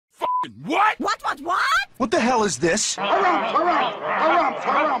What? What? What the hell is this? Harumph.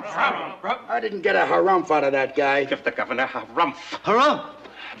 I didn't get a harumph out of that guy. Give the governor harumph. Harumph?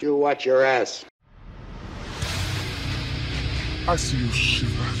 You watch your ass. I see you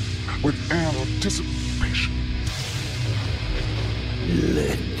shiver with anticipation.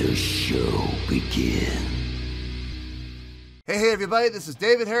 Let the show begin. Hey everybody, this is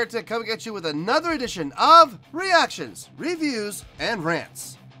David Heretic coming at you with another edition of Reactions, Reviews, and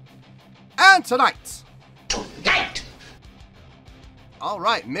Rants. And tonight,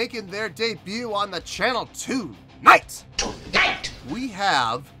 alright, making their debut on the channel tonight, we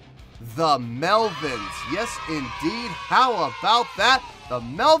have the Melvins. Yes indeed, how about that? The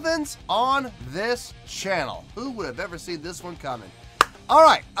Melvins on this channel. Who would have ever seen this one coming?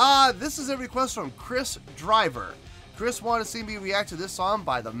 Alright, this is a request from Chris Driver. Chris wanted to see me react to this song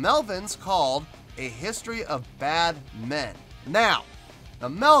by the Melvins called A History of Bad Men. Now, the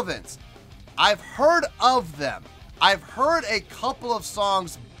Melvins, I've heard of them. I've heard a couple of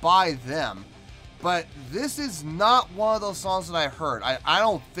songs by them, but this is not one of those songs that I heard. I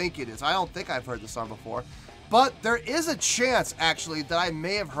don't think it is. I don't think I've heard this song before, but there is a chance actually that I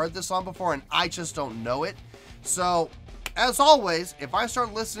may have heard this song before and I just don't know it. So, as always, if I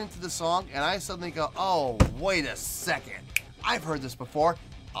start listening to the song and I suddenly go, oh, wait a second, I've heard this before,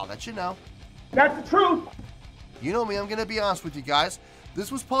 I'll let you know. That's the truth. You know me, I'm going to be honest with you guys. This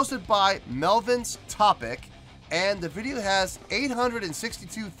was posted by Melvins Topic, and the video has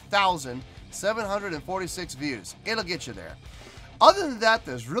 862,746 views. It'll get you there. Other than that,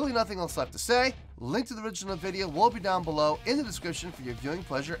 there's really nothing else left to say. Link to the original video will be down below in the description for your viewing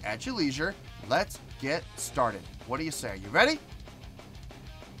pleasure at your leisure. Let's get started. What do you say? Are you ready?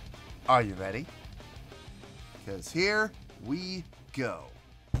 Are you ready? Because here we go.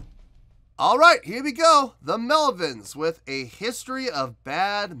 All right, here we go. The Melvins with A History of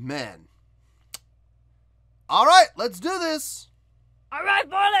Bad Men. All right, let's do this. All right,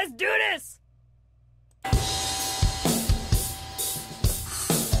 boy, let's do this.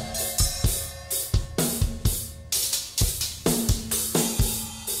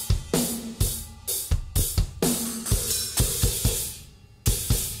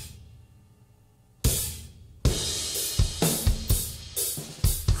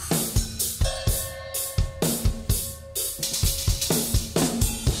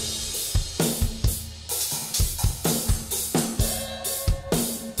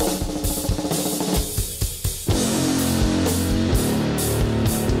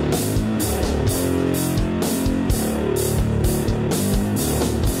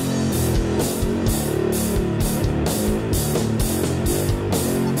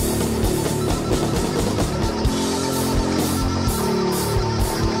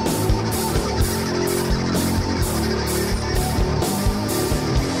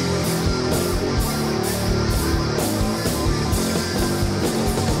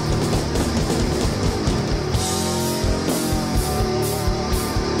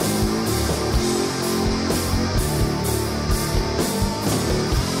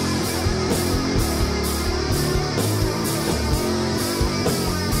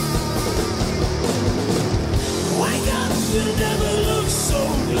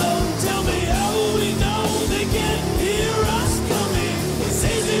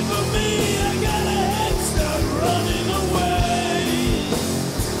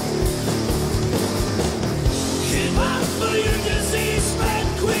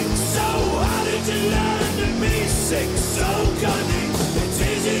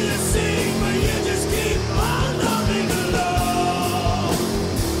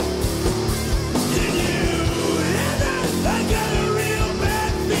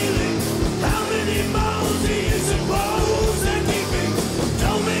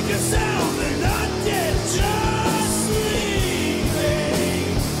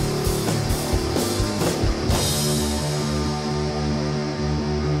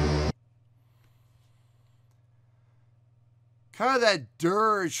 Kind of that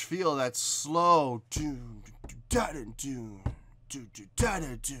dirge feel, that slow. You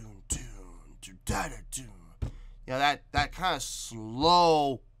know, that kind of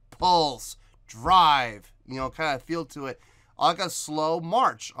slow pulse, drive, you know, kind of feel to it. Like a slow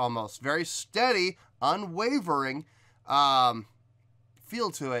march almost. Very steady, unwavering feel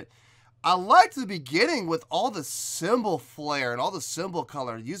to it. I liked the beginning with all the symbol flair and all the symbol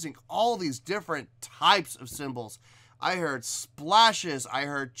color, using all these different types of symbols. I heard splashes, I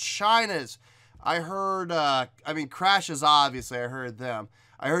heard chinas, I heard, crashes, obviously, I heard them.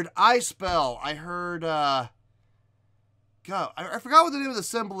 I heard I spell, I heard, God, I forgot what the name of the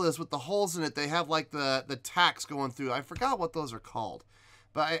symbol is with the holes in it. They have like the tacks going through. I forgot what those are called.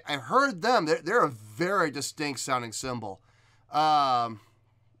 But I heard them. They're a very distinct sounding cymbal. Because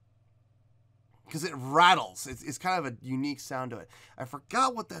it rattles. It's kind of a unique sound to it. I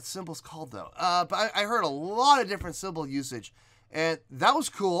forgot what that cymbal's called, though. But I heard a lot of different cymbal usage. And that was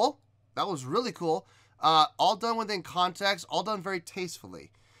cool. That was really cool. All done within context. All done very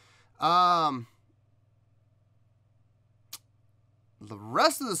tastefully. The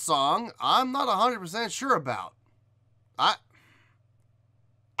rest of the song, I'm not 100% sure about. I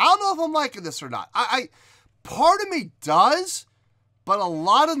don't know if I'm liking this or not. Part of me does, but a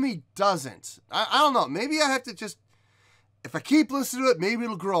lot of me doesn't. I don't know. Maybe I have to just, if I keep listening to it, maybe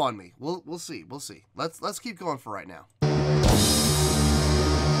it'll grow on me. We'll see. We'll see. Let's keep going for right now.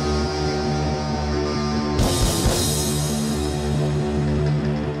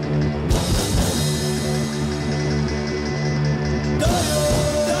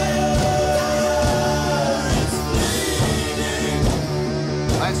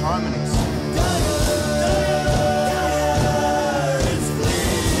 Nice harmonies.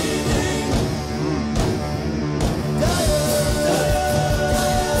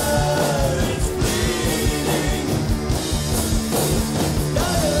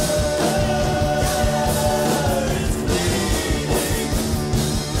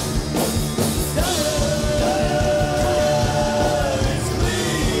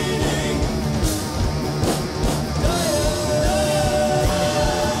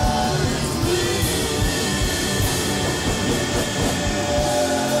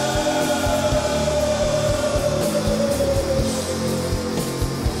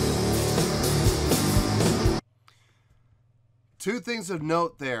 Two things of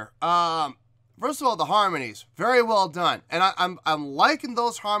note there. First of all, the harmonies, very well done, and I'm liking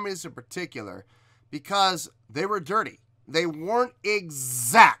those harmonies in particular because they were dirty. They weren't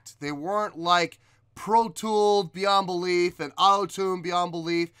exact. They weren't like Pro Tooled beyond belief and auto-tuned beyond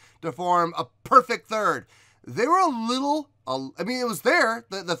belief to form a perfect third. They were a little. I mean, it was there.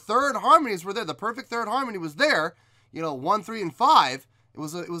 The third harmonies were there. The perfect third harmony was there. You know, 1, 3, and 5. It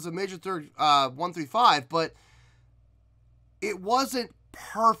was a major third. 1, 3, 5, but it wasn't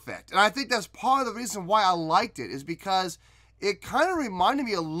perfect. And I think that's part of the reason why I liked it, is because it kind of reminded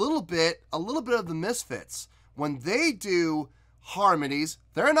me a little bit of the Misfits. When they do harmonies,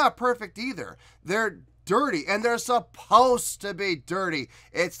 they're not perfect either. They're dirty, and they're supposed to be dirty.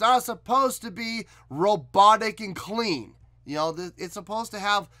 It's not supposed to be robotic and clean. You know, it's supposed to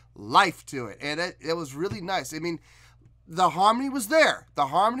have life to it, and it was really nice. I mean, the harmony was there. The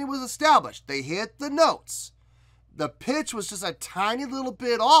harmony was established. They hit the notes. The pitch was just a tiny little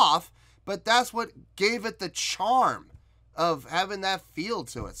bit off, but that's what gave it the charm of having that feel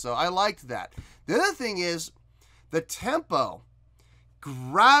to it. So I liked that. The other thing is the tempo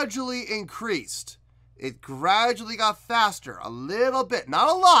gradually increased. It gradually got faster a little bit. Not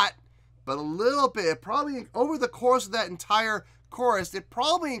a lot, but a little bit. It probably, over the course of that entire chorus, it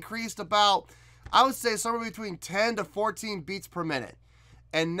probably increased about, I would say, somewhere between 10 to 14 beats per minute.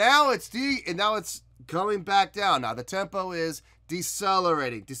 And now it's coming back down. Now the tempo is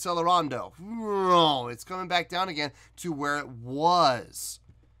decelerating, decelerando. It's coming back down again to where it was.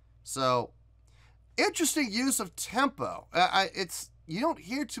 So interesting use of tempo. You don't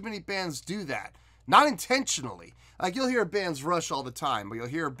hear too many bands do that. Not intentionally. Like, you'll hear bands rush all the time, or you'll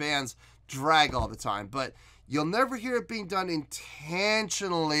hear bands drag all the time, but you'll never hear it being done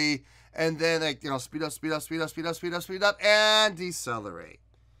intentionally and then, like, you know, speed up, speed up, speed up, speed up, speed up, speed up, and decelerate.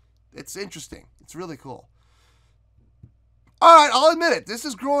 It's interesting. It's really cool. All right, I'll admit it. This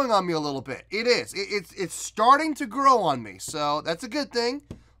is growing on me a little bit. It is. It's starting to grow on me, so that's a good thing.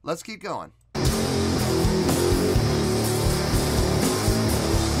 Let's keep going.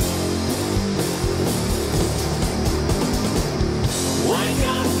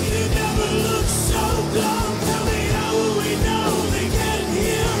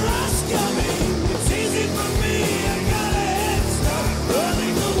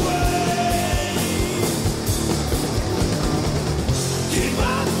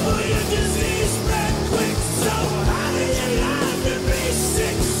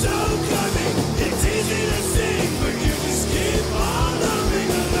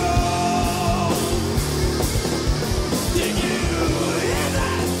 Did you hear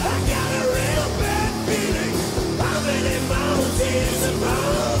that? I got a real bad feeling.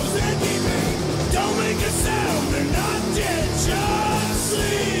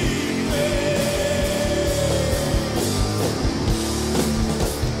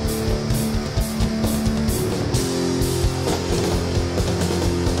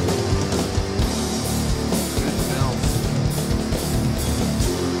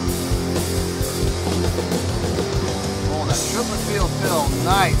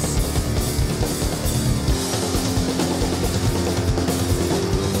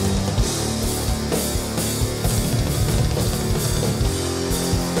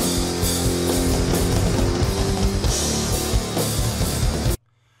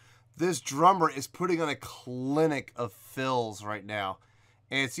 this drummer is putting on a clinic of fills right now.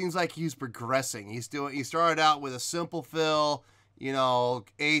 And it seems like he's progressing. He started out with a simple fill, you know,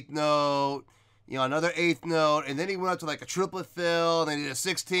 8th note, you know, another 8th note, and then he went up to like a triplet fill, and then he did a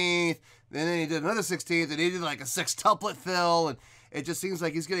 16th, and then he did another 16th, and he did like a sextuplet fill, and it just seems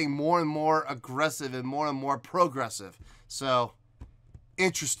like he's getting more and more aggressive and more progressive. So,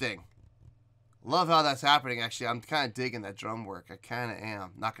 interesting. Love how that's happening, actually. I'm kind of digging that drum work. I kind of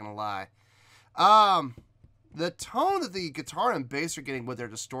am, not going to lie. The tone that the guitar and bass are getting with their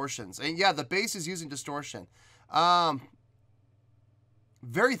distortions. And yeah, the bass is using distortion.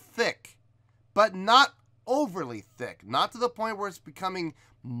 Very thick, but not overly thick. Not to the point where it's becoming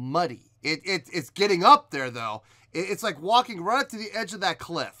muddy. It's getting up there, though. It's like walking right up to the edge of that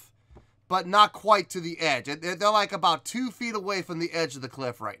cliff, but not quite to the edge. They're like about 2 feet away from the edge of the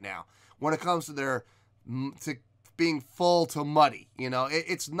cliff right now when it comes to their being full to muddy. You know,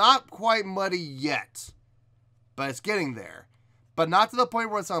 it's not quite muddy yet, but it's getting there. But not to the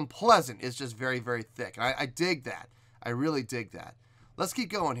point where it's unpleasant. It's just very, very thick. And I dig that. I really dig that. Let's keep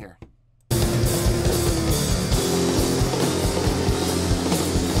going here.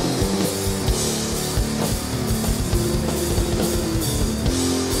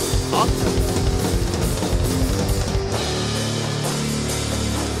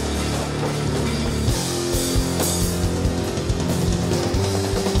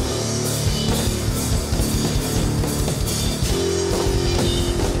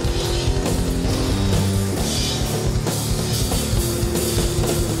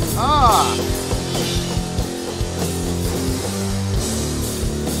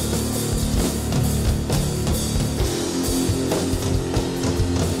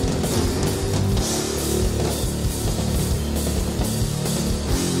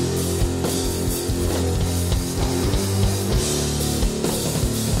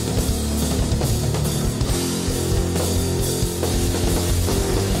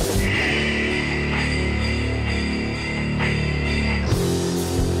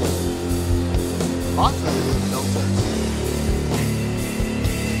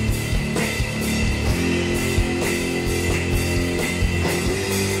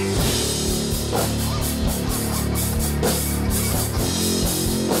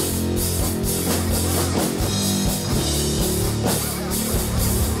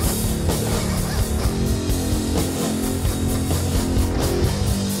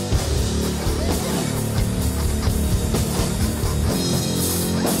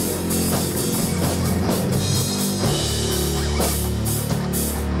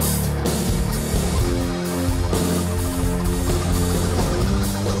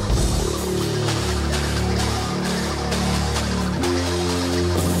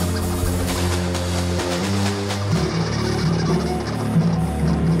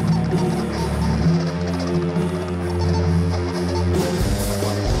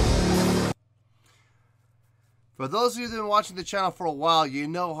 For those of you that have been watching the channel for a while, you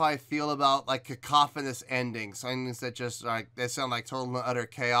know how I feel about like cacophonous endings. Endings that just like, they sound like total and utter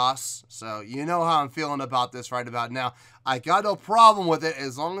chaos. So you know how I'm feeling about this right about now. I got no problem with it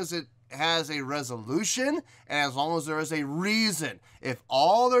as long as it has a resolution and as long as there is a reason. If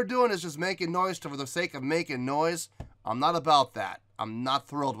all they're doing is just making noise for the sake of making noise, I'm not about that. I'm not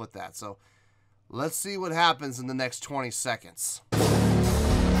thrilled with that. So let's see what happens in the next 20 seconds.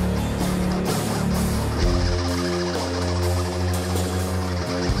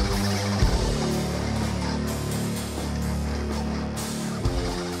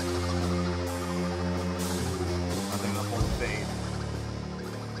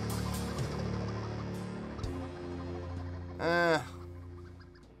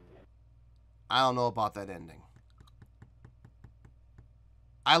 I don't know about that ending.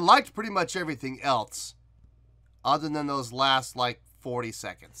 I liked pretty much everything else other than those last like 40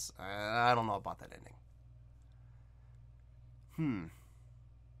 seconds. I don't know about that ending.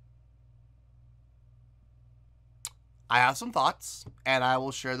 I have some thoughts and I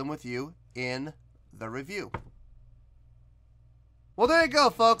will share them with you in the review. Well, there you go,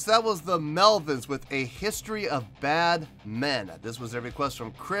 folks. That was the Melvins with A History of Bad Men. This was a request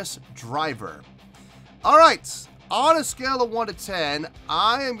from Chris Driver. All right, on a scale of 1 to 10,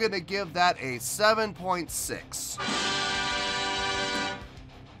 I am going to give that a 7.6.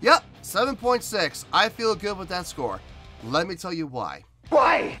 Yep, 7.6. I feel good with that score. Let me tell you why.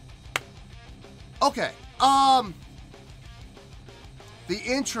 Why? Okay, the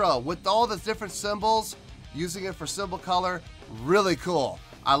intro with all the different symbols, using it for symbol color, really cool.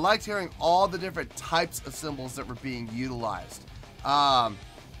 I liked hearing all the different types of symbols that were being utilized. And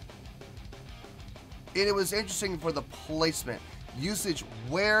it was interesting for the placement, usage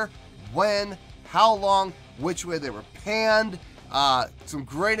where when, how long, which way they were panned. Some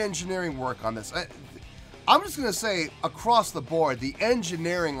great engineering work on this. I'm just going to say, across the board, the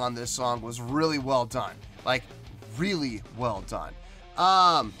engineering on this song was really well done. Like, really well done.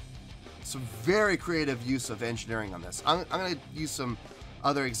 Some very creative use of engineering on this. I'm going to use some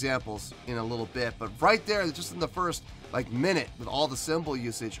other examples in a little bit, but right there, just in the first minute with all the cymbal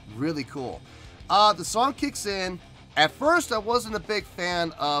usage, really cool. The song kicks in. At first, I wasn't a big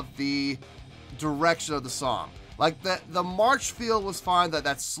fan of the direction of the song. Like the march feel was fine,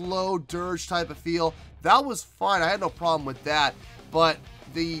 that slow dirge type of feel, that was fine. I had no problem with that. But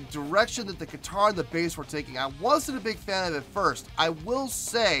the direction that the guitar and the bass were taking, I wasn't a big fan of at first. I will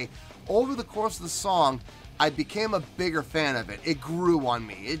say, over the course of the song, I became a bigger fan of it. It grew on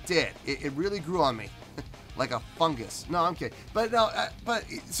me. It did. It really grew on me. Like a fungus. No, I'm kidding. But no, but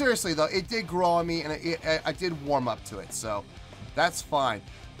seriously though, it did grow on me, and I did warm up to it. So that's fine.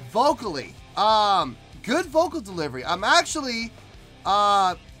 Vocally, good vocal delivery. I'm actually,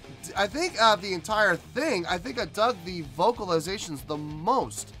 I think the entire thing, I think I dug the vocalizations the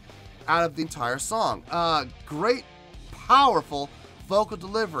most out of the entire song. Great, powerful vocal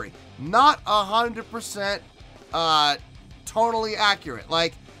delivery. Not 100% tonally accurate.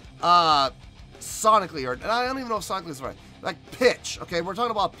 Like, sonically, or I don't even know if sonically is right. Like pitch, okay? We're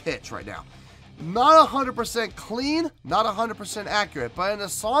talking about pitch right now. Not 100% clean, not 100% accurate. But in a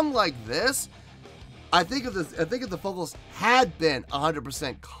song like this, I think if the vocals had been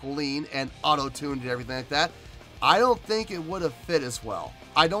 100% clean and auto-tuned and everything like that, I don't think it would have fit as well.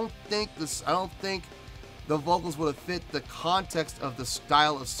 I don't think the vocals would have fit the context of the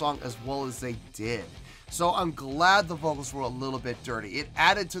style of song as well as they did. So I'm glad the vocals were a little bit dirty. It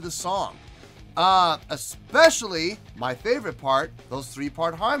added to the song. Especially my favorite part, those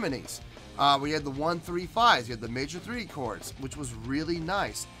 3-part harmonies. We had the 1, 3, 5s. You had the major 3 chords, which was really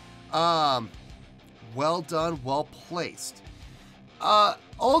nice. Well done, well placed.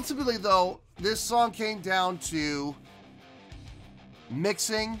 Ultimately, though, this song came down to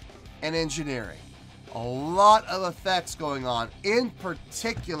mixing and engineering. A lot of effects going on, in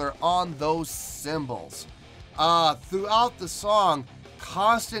particular on those cymbals. Throughout the song,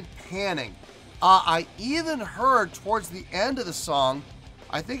 constant panning. I even heard towards the end of the song,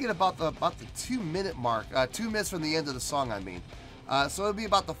 I think at about the 2-minute mark, 2 minutes from the end of the song, I mean. So it'll be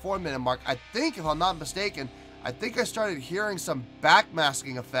about the 4-minute mark. I think, if I'm not mistaken, I think I started hearing some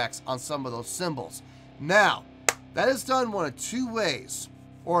backmasking effects on some of those cymbals. Now, that is done one of 2 ways,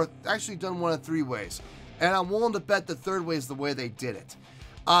 or actually done one of 3 ways. And I'm willing to bet the third way is the way they did it.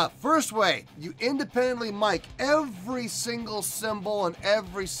 First way, you independently mic every single cymbal and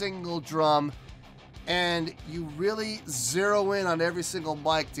every single drum, and you really zero in on every single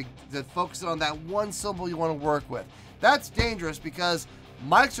mic to focus on that one cymbal you want to work with. That's dangerous because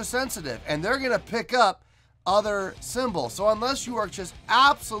mics are sensitive and they're going to pick up other cymbals. So unless you are just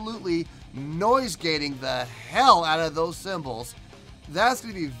absolutely noise gating the hell out of those cymbals, that's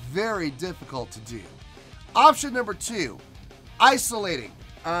going to be very difficult to do. Option number 2, isolating.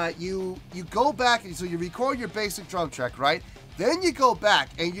 You go back, and so you record your basic drum track, right? Then you go back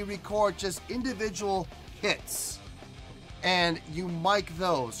and you record just individual hits. And you mic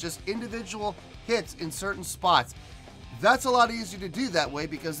those, just individual hits in certain spots. That's a lot easier to do that way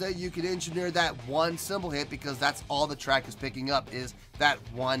because then you can engineer that one cymbal hit because that's all the track is picking up is that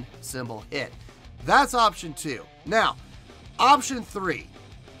one cymbal hit. That's option 2. Now, option 3.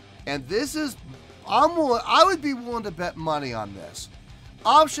 And this is, I would be willing to bet money on this.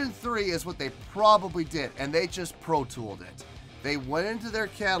 Option 3 is what they probably did, and they just Pro Tooled it. They went into their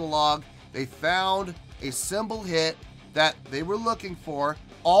catalog, they found a cymbal hit that they were looking for,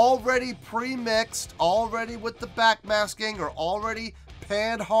 already pre-mixed, already with the backmasking, or already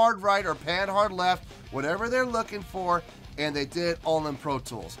panned hard right or panned hard left, whatever they're looking for, and they did it all in Pro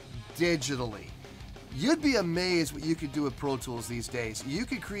Tools, digitally. You'd be amazed what you could do with Pro Tools these days. You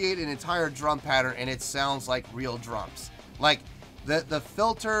could create an entire drum pattern and it sounds like real drums. Like, the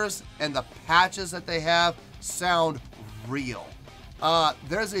filters and the patches that they have sound real.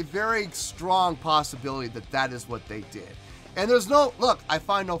 There's a very strong possibility that that is what they did. And there's no, look, I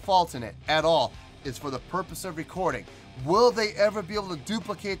find no fault in it at all. It's for the purpose of recording. Will they ever be able to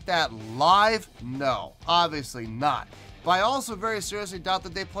duplicate that live? No, obviously not. But I also very seriously doubt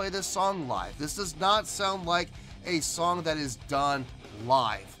that they play this song live. This does not sound like a song that is done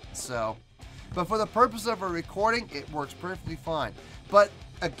live. So, but for the purpose of a recording, it works perfectly fine. But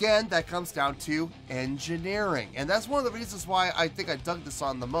again, that comes down to engineering. And that's one of the reasons why I think I dug this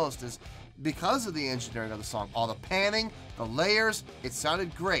song the most, is because of the engineering of the song. All the panning, the layers, it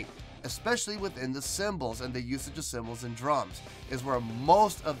sounded great. especially within the cymbals and the usage of cymbals and drums, is where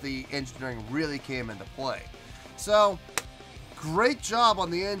most of the engineering really came into play. So, great job on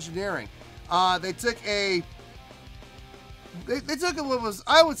the engineering. They took what was,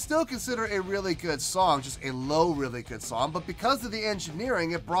 I would still consider a really good song, just a low really good song, but because of the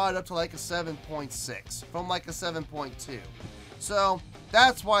engineering, it brought it up to like a 7.6 from like a 7.2. So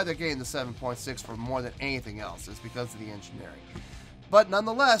that's why they're getting the 7.6 for more than anything else, is because of the engineering. But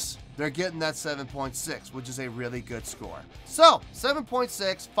nonetheless, they're getting that 7.6, which is a really good score. So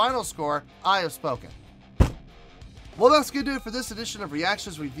 7.6, final score, I have spoken. Well, that's going to do it for this edition of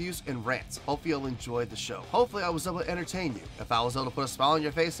Reactions, Reviews, and Rants. Hopefully you'll enjoy the show. Hopefully I was able to entertain you. If I was able to put a smile on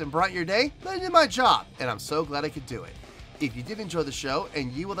your face and brighten your day, then I did my job, and I'm so glad I could do it. If you did enjoy the show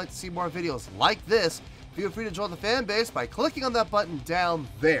and you would like to see more videos like this, feel free to join the fan base by clicking on that button down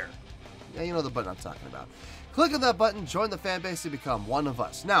there. Yeah, you know the button I'm talking about. Click on that button, join the fan base to become one of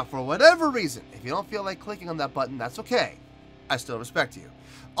us. Now, for whatever reason, if you don't feel like clicking on that button, that's okay. I still respect you.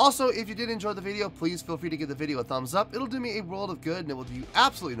 Also, if you did enjoy the video, please feel free to give the video a thumbs up. It'll do me a world of good, and it will do you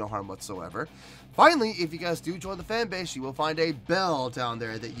absolutely no harm whatsoever. Finally, if you guys do join the fan base, you will find a bell down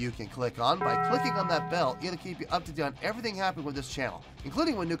there that you can click on. By clicking on that bell, it'll keep you up to date on everything happening with this channel,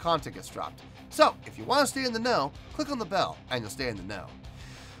 including when new content gets dropped. So, if you want to stay in the know, click on the bell, and you'll stay in the know.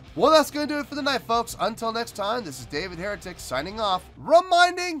 Well, that's going to do it for the night, folks. Until next time, this is David Heretic signing off,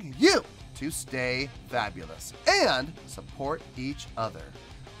 reminding you to stay fabulous and support each other.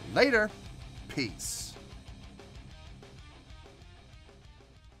 Later. Peace.